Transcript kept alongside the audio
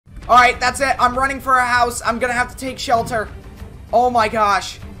Alright, that's it. I'm running for a house. I'm gonna have to take shelter. Oh my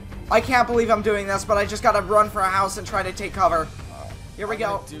gosh. I can't believe I'm doing this, but I just gotta run for a house and try to take cover. Here we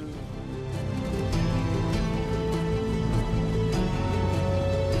go.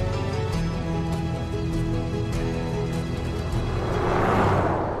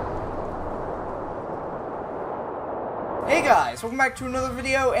 Hey guys, welcome back to another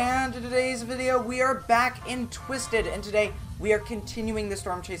video, and in today's video we are back in Twisted, and today we are continuing the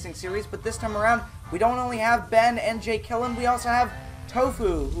storm chasing series, but this time around we don't only have Ben and Jlkillen, we also have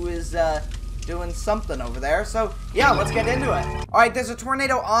Tofu, who is doing something over there. So yeah, let's get into it. Alright, there's a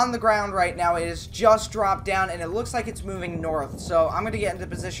tornado on the ground right now. It has just dropped down and it looks like it's moving north, so I'm gonna get into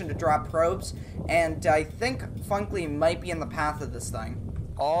position to drop probes, and I think Funkley might be in the path of this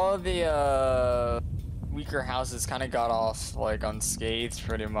thing. All the weaker houses kind of got off like unscathed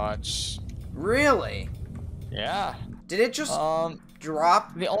pretty much. Really? Yeah. Did it just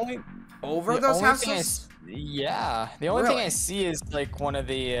drop over those houses? Yeah. The only thing I see is like one of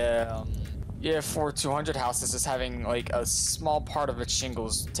the EF5's 200 houses is having like a small part of its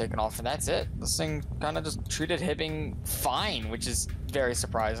shingles taken off, and that's it. This thing kind of just treated Hibbing fine, which is very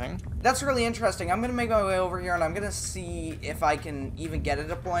surprising. That's really interesting. I'm gonna make my way over here and I'm gonna see if I can even get a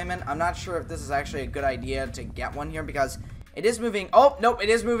deployment. I'm not sure if this is actually a good idea to get one here because it is moving. Oh, nope, it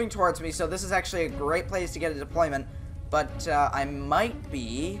is moving towards me, so this is actually a great place to get a deployment, but I might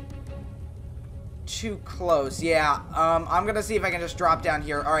be too close. Yeah, I'm gonna see if I can just drop down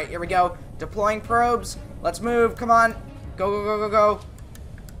here. All right, here we go. Deploying probes. Let's move. Come on. Go, go, go, go, go.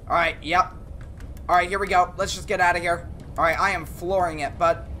 All right, yep. All right, here we go. Let's just get out of here. All right, I am flooring it,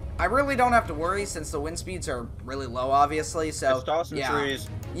 but I really don't have to worry since the wind speeds are really low, obviously. So yeah, trees.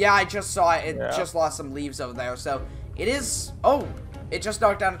 Yeah, I just saw it. It just lost some leaves over there. So it is. Oh, it just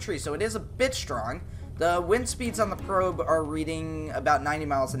knocked down a tree. So it is a bit strong. The wind speeds on the probe are reading about 90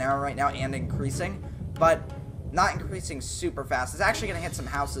 miles an hour right now and increasing, but not increasing super fast. It's actually going to hit some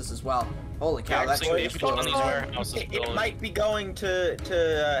houses as well. Holy cow, that's really cool. It might be going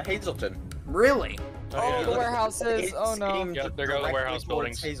to Hazelton. Really? Oh, the warehouses. Oh no. Yep, they're going to the warehouse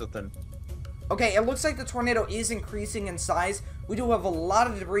buildings. Hazelton. Okay, it looks like the tornado is increasing in size. We do have a lot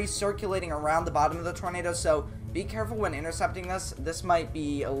of debris circulating around the bottom of the tornado, so be careful when intercepting this. This might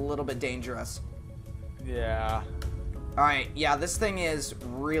be a little bit dangerous. Yeah. Alright, yeah, this thing is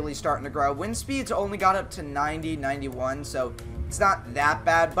really starting to grow. Wind speeds only got up to 90, 91, so it's not that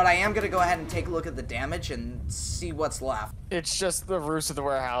bad, but I am going to go ahead and take a look at the damage and see what's left. It's just the roofs of the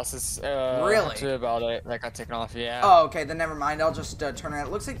warehouses. Really? About it. That got taken off, yeah. Oh, okay, then never mind. I'll just turn around.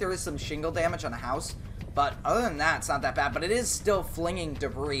 It looks like there is some shingle damage on a house, but other than that, it's not that bad. But it is still flinging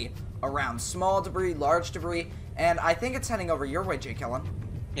debris around. Small debris, large debris, and I think it's heading over your way, Jlkillen.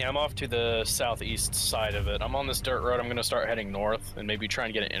 Yeah, I'm off to the southeast side of it. I'm on this dirt road. I'm going to start heading north and maybe try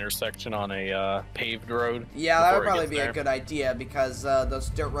and get an intersection on a paved road. Yeah, that would probably be a good idea because those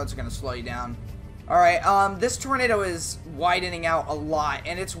dirt roads are going to slow you down. Alright, this tornado is widening out a lot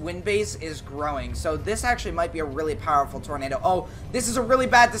and its wind base is growing. So this actually might be a really powerful tornado. Oh, this is a really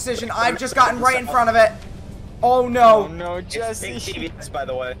bad decision. I've just gotten right in front of it. Oh no. Oh no, Jesse. It's big TVs, by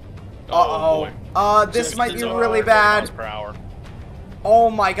the way. Uh-oh. This might be really bad. Per hour.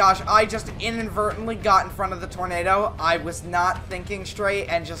 Oh my gosh, I just inadvertently got in front of the tornado. I was not thinking straight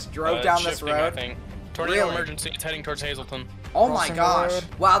and just drove down this road. Tornado emergency, it's heading towards Hazelton. Oh my gosh.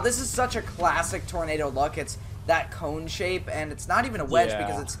 Wow, this is such a classic tornado look. It's that cone shape, and it's not even a wedge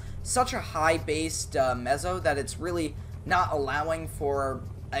because it's such a high-based mezzo that it's really not allowing for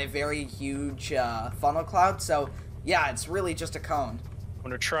a very huge funnel cloud. So, yeah, it's really just a cone. I'm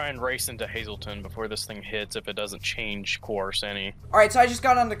gonna try and race into Hazelton before this thing hits if it doesn't change course any. Alright, so I just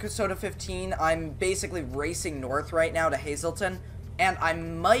got on the Kasota 15. I'm basically racing north right now to Hazelton, and I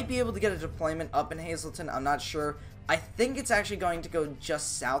might be able to get a deployment up in Hazelton. I'm not sure. I think it's actually going to go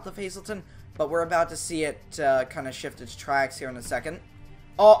just south of Hazelton, but we're about to see it kind of shift its tracks here in a second.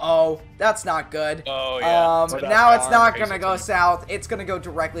 Uh-oh, that's not good. Oh, yeah. Now it's not gonna go south. It's gonna go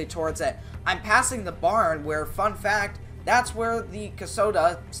directly towards it. I'm passing the barn where, fun fact, that's where the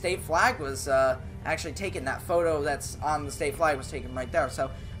Kasota state flag was actually taken. That photo that's on the state flag was taken right there. So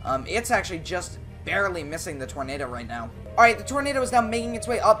it's actually just barely missing the tornado right now. Alright, the tornado is now making its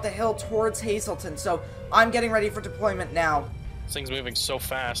way up the hill towards Hazelton. So I'm getting ready for deployment now. This thing's moving so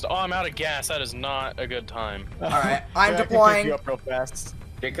fast. Oh, I'm out of gas. That is not a good time. Alright, I'm deploying. I can pick you up real fast.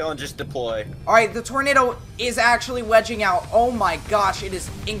 Jlkillen, just deploy. Alright, the tornado is actually wedging out. Oh my gosh, it is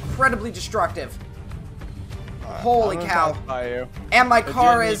incredibly destructive. Holy cow. And my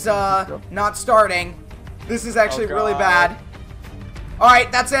car is not starting. This is actually really bad.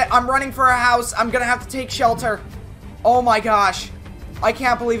 Alright, that's it. I'm running for a house. I'm gonna have to take shelter. Oh my gosh. I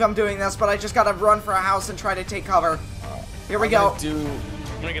can't believe I'm doing this, but I just gotta run for a house and try to take cover. Here we go. I'm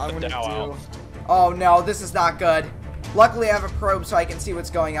gonna get the Dow out. Oh no, this is not good. Luckily I have a probe so I can see what's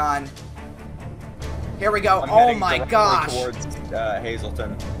going on. Here we go. Oh my gosh. Towards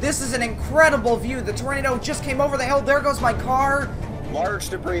Hazelton. This is an incredible view. The tornado just came over the hill. There goes my car. Large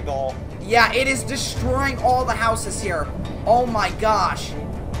debris ball. Yeah, it is destroying all the houses here. Oh my gosh.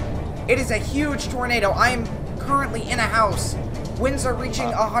 It is a huge tornado. I am currently in a house. Winds are reaching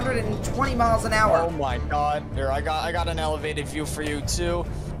 120 miles an hour. Oh my god. Here, I got an elevated view for you too.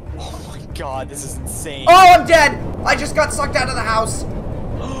 Oh my god, this is insane. Oh, I'm dead. I just got sucked out of the house.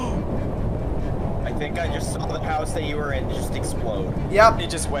 I think I just saw the house that you were in just explode. Yep.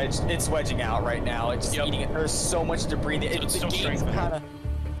 It's wedging out right now. It's just eating it. There's so much debris. The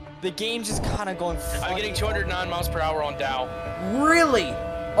game's just kind of going funny. I'm getting 209 miles per hour on Dow. Really?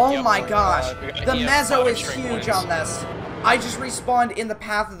 Oh Yep. my gosh. The EF5's mezzo is string huge winds. on this. I just respawned in the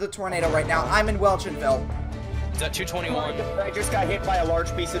path of the tornado right now. I'm in Welchenville. Is that 221? I just got hit by a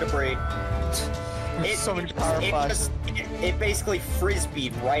large piece of debris. There's so many power flashes. It basically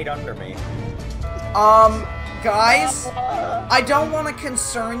frisbeed right under me. Guys, I don't want to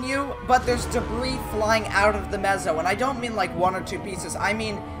concern you, but there's debris flying out of the mezzo, and I don't mean like 1 or 2 pieces. I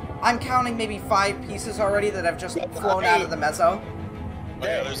mean, I'm counting maybe 5 pieces already that have just flown out of the mezzo. Oh,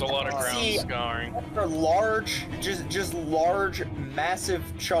 yeah, there's a lot of ground scarring. They're large, just large, massive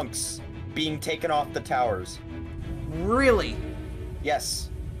chunks being taken off the towers. Really? Yes.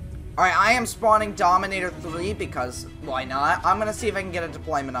 Alright, I am spawning Dominator 3 because why not? I'm gonna see if I can get a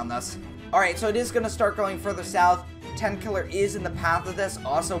deployment on this. Alright, so it is gonna start going further south. 10 Killer is in the path of this,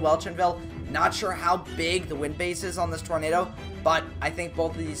 also Welchenville. Not sure how big the wind base is on this tornado, but I think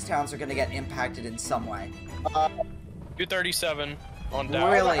both of these towns are gonna get impacted in some way. 237 on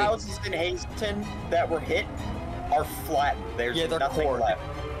Dow. Really? All the houses in Hazelton that were hit are flattened. There's Yeah, they're nothing cored. left.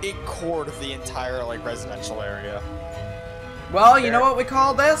 It cored the entire like residential area. Well, you know what we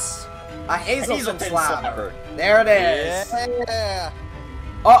call this? A Hazelton slab. There it is. Yeah.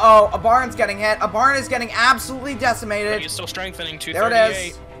 Uh-oh, a barn's getting hit. A barn is getting absolutely decimated. He's still strengthening. There it 238.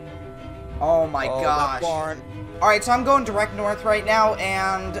 is. Oh my that gosh. barn. Alright, so I'm going direct north right now,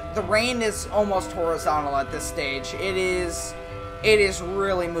 and the rain is almost horizontal at this stage. It is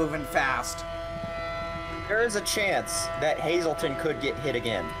really moving fast. There is a chance that Hazelton could get hit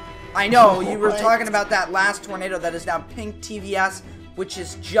again. I know, you were talking about that last tornado that is now pink TVS, which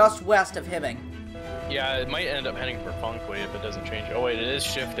is just west of Hibbing. Yeah, it might end up heading for Funkway if it doesn't change. Oh wait, it is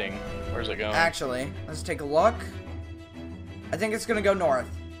shifting. Where's it going? Actually, let's take a look. I think it's gonna go north.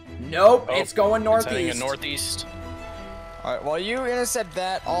 Nope, it's going northeast. It's heading in northeast. All right. While you intercept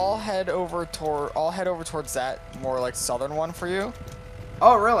that, I'll head over towards that more like southern one for you.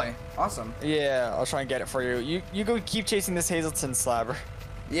 Oh, really? Awesome. Yeah, I'll try and get it for you. You go keep chasing this Hazelton slabber.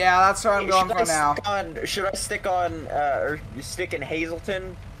 Yeah, that's what I'm going for now. Should I stick on, or stick in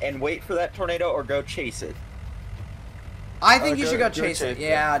Hazelton and wait for that tornado, or go chase it? I think you should go chase it.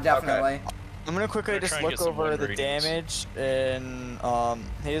 Yeah, definitely. Okay. I'm gonna quickly just try and look get some over wind the readings. damage in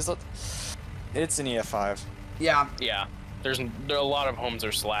Hazelton. It's an EF5. Yeah. Yeah, there are a lot of homes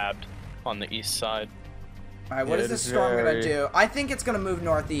are slabbed on the east side. Alright, what Yeah, is this it is storm gonna very- do? I think it's gonna move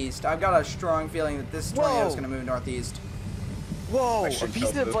northeast. I've got a strong feeling that this tornado is Whoa. gonna move northeast. Whoa! I A should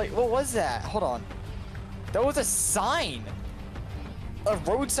piece go of move. like, what was that? Hold on. That was a sign. A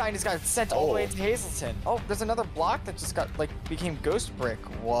road sign just got sent all the way Oh. to Hazelton. Oh, there's another block that just got like became ghost brick.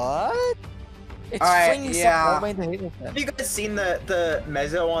 What? It's Alright, flinging stuff yeah. all the way to Hazelton. Have you guys seen the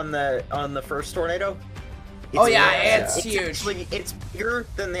mezzo on the first tornado? Oh, yeah, massive. it's huge. Actually, it's bigger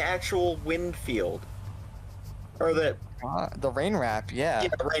than the actual wind field. Or the The rain wrap, yeah.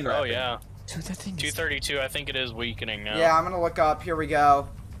 rain Oh wrap. yeah, Dude, that thing is 232. I think it is weakening now. Yeah, I'm gonna look up. Here we go.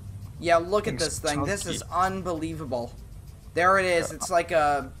 Yeah, look at Thing's this thing. This chunky. is unbelievable. There it is. It's like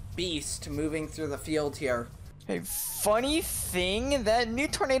a beast moving through the field here. Hey, funny thing, that new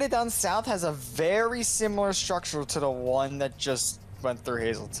tornado down south has a very similar structure to the one that just went through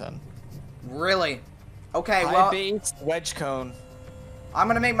Hazelton. Really? Okay, High well, base wedge cone. I'm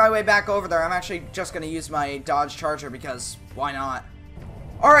gonna make my way back over there. I'm actually just gonna use my Dodge Charger because why not?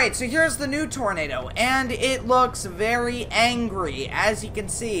 Alright, so here's the new tornado, and it looks very angry. As you can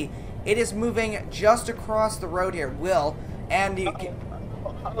see, it is moving just across the road here, Will, and you can...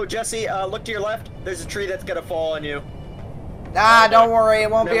 Oh, Jesse, look to your left. There's a tree that's gonna fall on you. Ah, don't worry, it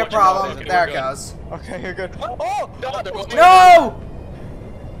won't Yeah, be a watch your mouth, problem. okay, There it we're good. goes. Okay, you're good. Oh, Oh! no, they're both- No!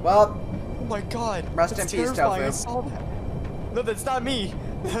 Well, Oh my god. Rest That's in peace, terrifying. Tofu. I saw that. No, that's not me.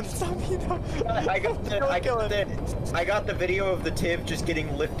 That's not me. No. I got the video of the Tiv just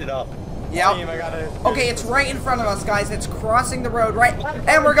getting lifted up. Yep. Team, I gotta... Okay, it's right in front of us, guys. It's crossing the road right,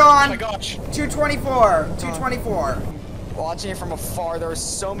 and we're gone. Oh my gosh. 224. 224. Watching it from afar, there are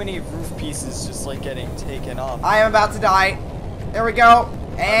so many roof pieces just like getting taken up. I am about to die. There we go.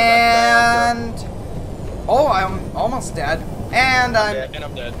 And oh, I'm almost dead. And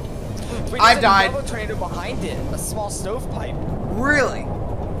I'm dead. Wait, I've there's died. another tornado behind it. A small stovepipe. Really?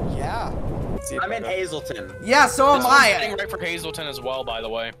 Yeah. I'm in Hazelton. Yeah, so am This one's I. heading right for Hazelton as well, by the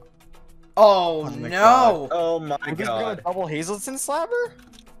way. Oh my no. Oh my Are we gonna god. double Hazelton slabber?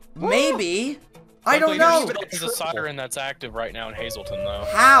 Maybe. I don't Luckily, know. There's a siren that's active right now in Hazelton, though.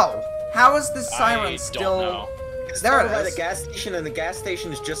 How? How is this I siren don't still? know. It's There it by is. the gas station, and the gas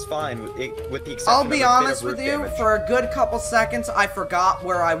station is just fine, with the exception I'll of be a bit honest of roof with you, damage. for a good couple seconds, I forgot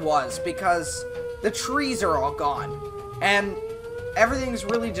where I was because the trees are all gone and everything's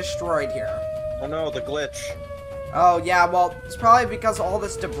really destroyed here. Oh no, the glitch. Oh yeah, well, it's probably because all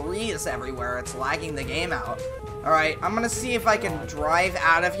this debris is everywhere. It's lagging the game out. Alright, I'm gonna see if I can drive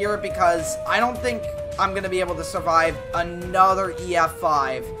out of here because I don't think I'm gonna be able to survive another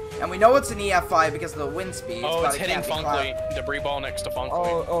EF5. And we know it's an EF5 because of the wind speed. Oh, but it's it hitting can't be cloud- Funkley. Debris ball next to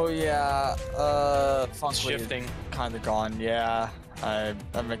Funkley. Oh yeah. Funkley Shifting. kind of gone. Yeah. I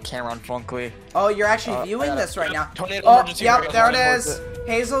have a camera on Funkley. Oh, you're actually I viewing gotta- this right now. Tornado Oh, emergency yep, right there it now. is.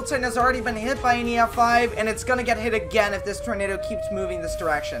 Hazelton has already been hit by an EF5, and it's gonna get hit again if this tornado keeps moving this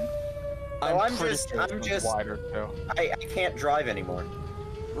direction. I'm pretty just- sure I'm it's just- wider too. I can't drive anymore.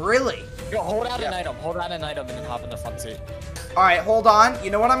 Really? Yo, hold out an Yeah. item. Hold out an item and then hop in the front seat. Alright, hold on. You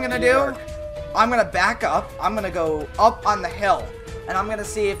know what I'm gonna In the do? dark. I'm gonna back up. I'm gonna go up on the hill, and I'm gonna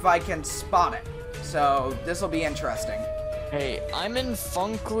see if I can spot it. So, this will be interesting. Hey, I'm in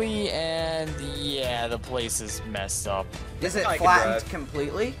Funkley and yeah, the place is messed up. Is it I can flattened drive.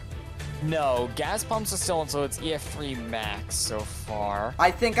 completely? No, gas pumps are still on, so it's EF3 max so far.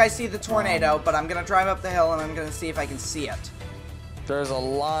 I think I see the tornado, but I'm gonna drive up the hill, and I'm gonna see if I can see it. There's a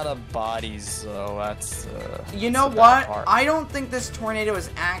lot of bodies, though. That's You know that's the bad what? part. I don't think this tornado is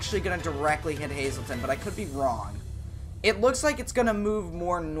actually going to directly hit Hazelton, but I could be wrong. It looks like it's going to move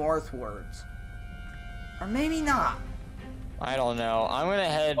more northwards. Or maybe not. I don't know. I'm gonna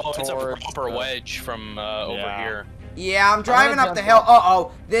head Oh, it's a towards proper the- wedge from over Yeah. here. Yeah, I'm driving up the hill.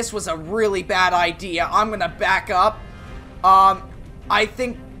 Uh-oh, this was a really bad idea. I'm going to back up. I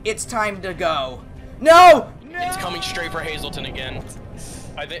think it's time to go. No! It's coming straight for Hazelton again.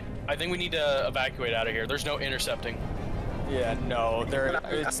 I think we need to evacuate out of here. There's no intercepting. Yeah, no, there. I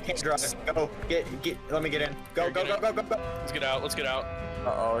It's can't drive. Go, let me get in. Go, Here, go, get go, in. go, go, go. Let's get out. Let's get out.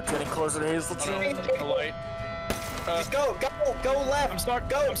 Uh-oh, it's getting closer to Oh, Hazelton. no, the light. Just go, go, go left. I'm stuck.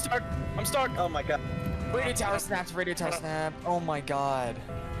 Go. I'm stuck. I'm stuck. Oh my god. Radio tower snapped. Radio tower snap. Oh my god.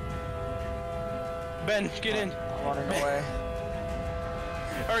 Ben, get in. I'm running away.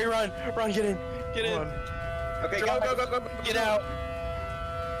 Hurry, run. Run, get in. Get in. Okay, go, Drive. go, go, go, go. Get out.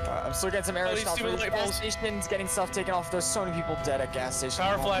 I'm still getting some arrow these shots. stupid light Gas bulbs. stations getting stuff taken off. There's so many people dead at gas stations.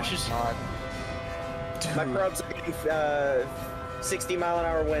 Power Oh my flashes. God. My Dude, probes are getting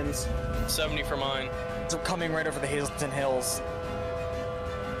 60-mile-an-hour winds. 70 for mine. they're coming right over the Hazelton Hills.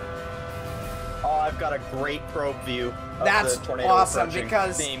 Oh, I've got a great probe view of That's the tornado awesome approaching.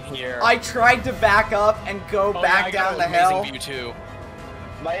 because Same here. I tried to back up and go Oh, back yeah, I down the got an hill. amazing view too.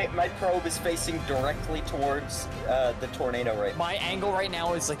 My probe is facing directly towards the tornado right now. My angle right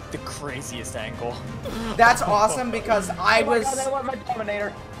now is like the craziest angle. That's awesome because I Oh my was... god, I want my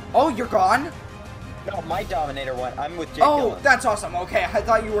Dominator. Oh, you're gone? No, my Dominator went. I'm with Oh, Jlkillen. that's awesome. Okay, I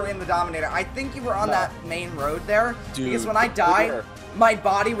thought you were in the Dominator. I think you were on No. that main road there. Dude. Because when I died, Where? my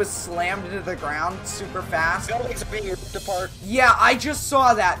body was slammed into the ground super fast. Buildings are being ripped apart. Yeah, I just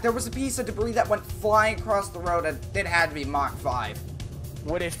saw that. There was a piece of debris that went flying across the road and it had to be Mach 5.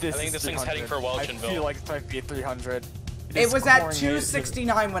 What if this I think is this thing's heading 300? for I Welchenville. feel like it might be 300. It was at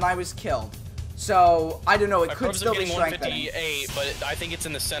 269 when I was killed. So, I don't know, it My could probes still are be getting strengthening. 158, but I think it's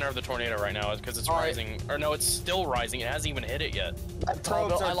in the center of the tornado right now because it's Alright. rising. Or no, it's still rising. It hasn't even hit it yet. My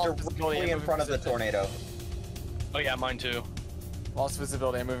probes I are lost visibility directly in in front of the position. tornado. Oh yeah, mine too. Lost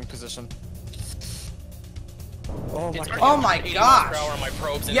visibility and moving position. Oh my It's god. Oh my 180 miles per gosh. hour on my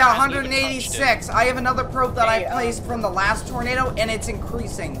probes, and Yeah, it hasn't even touched 186. I have another probe that Hey, I placed from the last tornado, and it's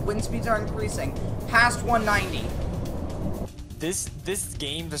increasing. Wind speeds are increasing. Past 190. This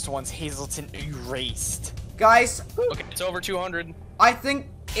game just wants Hazelton erased. Guys, it. Okay, it's over 200. I think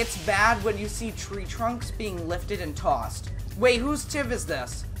it's bad when you see tree trunks being lifted and tossed. Wait, whose TIV is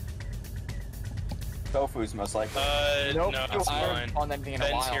this? Tofu's most likely. Nope, No, it's I haven't mine. found anything in a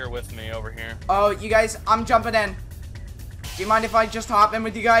Ben's while. here with me over here. Oh, you guys, I'm jumping in. Do you mind if I just hop in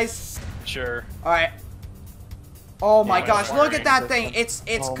with you guys? Sure. Alright. Oh my Yeah, gosh, my look at that wiring thing. system.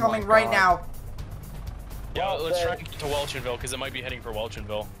 It's Oh my coming right God. now. Yeah, let's try and get to Welchenville because it might be heading for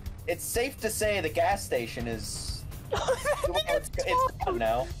Welchenville. It's safe to say the gas station is. it's gone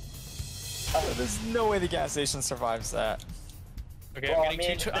now. There's no way the gas station survives that. Okay, Well, I'm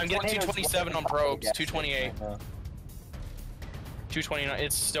getting 227 on probes. 228. 229.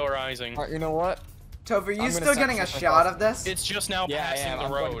 It's still rising. Alright, you know what? Toph, are you I'm gonna still getting a sacrifice shot myself. of this? It's just now Yeah, I passing am. the I'm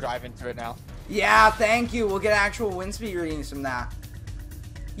going to road. drive into it now. Yeah, thank you. We'll get actual wind speed readings from that.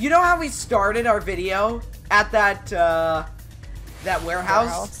 You know how we started our video at that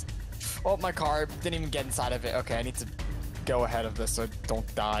warehouse? Oh, my car didn't even get inside of it. Okay, I need to go ahead of this so I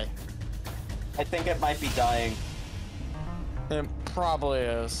don't die. I think it might be dying. It probably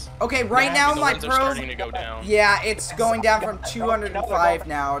is. Okay, right Yeah, now the my winds are probe. starting to go down. Yeah, it's going down from 205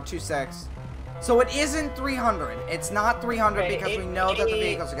 now, 26. So it isn't 300. It's not 300 because we know that the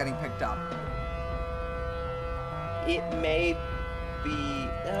vehicles are getting picked up. It may be.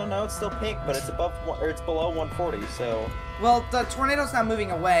 I don't know. It's still pink, but it's above or it's below 140. So. Well, the tornado's not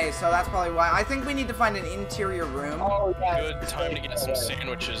moving away, so that's probably why. I think we need to find an interior room. Oh yeah. Good time to get some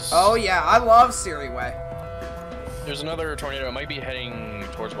sandwiches. Oh yeah, I love Siri Way. There's another tornado. It might be heading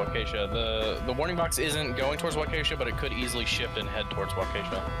towards Waukesha. The warning box isn't going towards Waukesha, but it could easily shift and head towards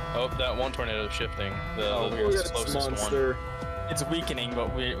Waukesha. Oh, that one tornado is shifting. The closest one. It's weakening,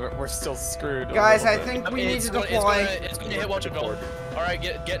 but we're still screwed. a Guys, little I bit. think we need It's to gonna- deploy. It's gonna hit Welchenville. All right,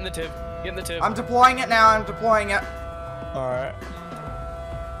 get in the TIV. Get in the TIV. I'm deploying it now. I'm deploying it. Alright.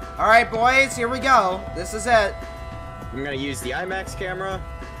 All right, boys, here we go. This is it. I'm gonna use the IMAX camera.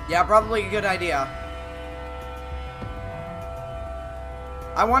 Yeah, probably a good idea.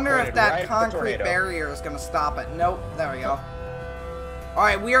 I wonder if Pointed that right at the concrete tornado. barrier is going to stop it. Nope. There we go. All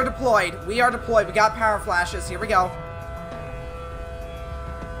right, we are deployed. We are deployed. We got power flashes. Here we go.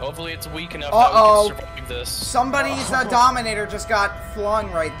 Hopefully, it's weak enough Uh-oh. that we can survive this. Somebody's Dominator just got flung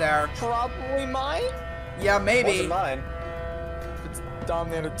right there. Probably mine? Yeah, maybe. Wasn't mine. It's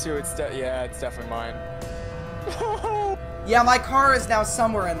Dominator 2, it's yeah, it's definitely mine. Yeah, my car is now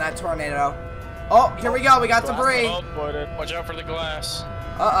somewhere in that tornado. Oh, here we go. We got debris. Oh, watch out for the glass.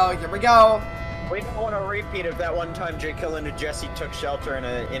 Uh-oh, here we go. We don't want a repeat of that one time Jlkillen and Jesse took shelter in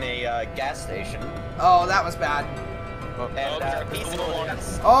a gas station. Oh, that was bad. And there's the one.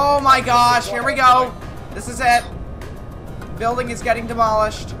 Oh my gosh, here we go. This is it. Building is getting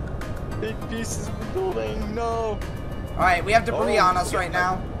demolished. Big pieces of the building, no. Alright, we have debris on us right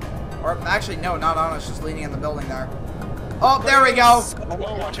now. Or, actually, no, not on us, just leaning in the building there. Oh, there we go. Oh,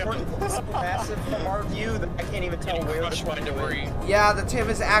 watch out. It's so massive from our view that I can't even tell Getting where crushed by debris. Yeah, the TIV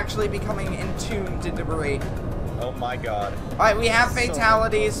is actually becoming entombed in debris. Oh my god. Alright, we have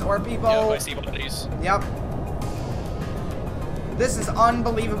fatalities or people. Yeah, I see bodies. Yep. This is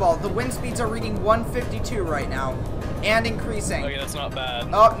unbelievable. The wind speeds are reading 152 right now. And increasing. Okay, that's not bad.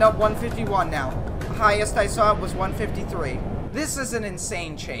 Oh, no, 151 now. The highest I saw was 153. This is an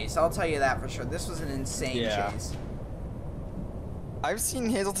insane chase, I'll tell you that for sure. This was an insane chase. I've seen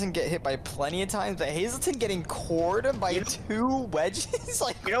Hazelton get hit by plenty of times, but Hazelton getting cored by two wedges?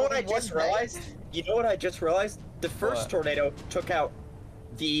 Like, You know what I one just day? realized? You know what I just realized? The first What? tornado took out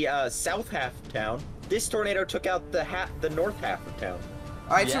the south half of town. This tornado took out the north half of town.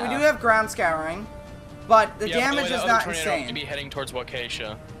 Alright, so we Yeah. do have ground scouring. But the Yeah, by damage way, the is other not tornado insane. could be heading towards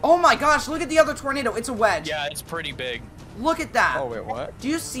Waukesha. Oh my gosh, look at the other tornado. It's a wedge. Yeah, it's pretty big. Look at that. Oh, wait, what? Do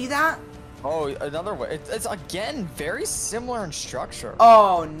you see that? Oh, another way. It's again very similar in structure.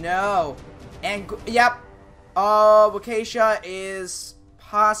 Oh no. And yep. Waukesha is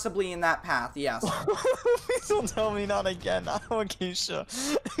possibly in that path. Yes. Please don't tell me not again. Not Waukesha.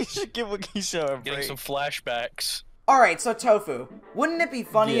 You should give Waukesha a Getting break. some flashbacks. All right, so Tofu, wouldn't it be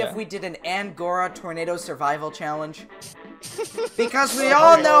funny Yeah. if we did an Angora tornado survival challenge? Because we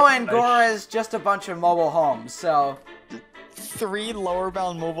all know Angora is just a bunch of mobile homes, so 3 lower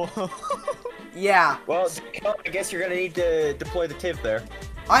bound mobile. yeah. Well, I guess you're gonna need to deploy the TIV there.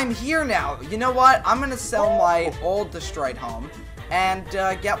 I'm here now. You know what? I'm gonna sell my old destroyed home and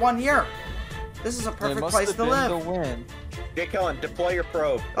get one here. This is a perfect place to live. Jlkillen, deploy your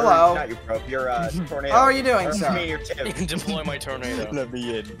probe. Or, Hello. not your probe, your tornado. How are you doing, Or, sir? I mean, your You TIV. can deploy my tornado. Let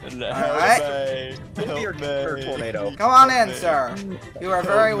me in. Alright. Your tornado. Come on in, sir. You are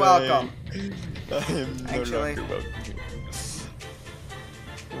very welcome. Actually.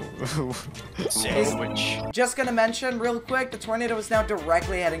 Sandwich. Just gonna mention real quick, the tornado is now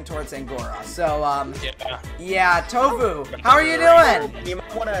directly heading towards Angora. So, Yeah. yeah, Tofu, how are you doing? You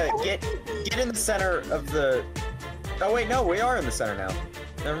might want to get in the center of the... Oh wait, no, we are in the center now.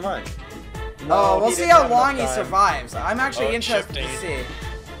 Never mind. No, Oh, we'll he see didn't how have long he enough time. survives. I'm actually Oh, it's interested to shifting.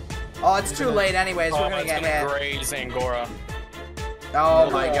 see. Oh, it's too late anyways. We're gonna get hit. Graze Angora. Oh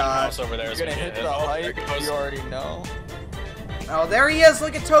my god. Over there You're gonna hit the height. You already know. Oh, there he is.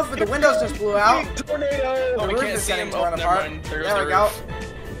 Look at Tofu. The windows just blew out. Tornado! The we roof can't is see getting him. torn Oh, never apart. mind. There's There the we go.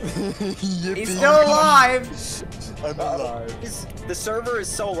 roof. He's still alive. I'm alive. The server is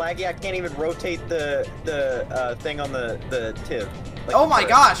so laggy, I can't even rotate the thing on the tiv. Like Oh my the-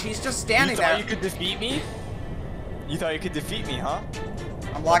 gosh, he's just standing You thought there. you could defeat me? You thought you could defeat me, huh?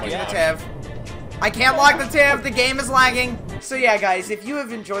 I'm locking the gosh. tiv. I can't lock the tiv. The game is lagging. So yeah, guys, if you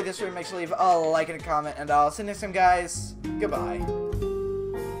have enjoyed this video, make sure to leave a like and a comment, and I'll see you next time, guys. Goodbye.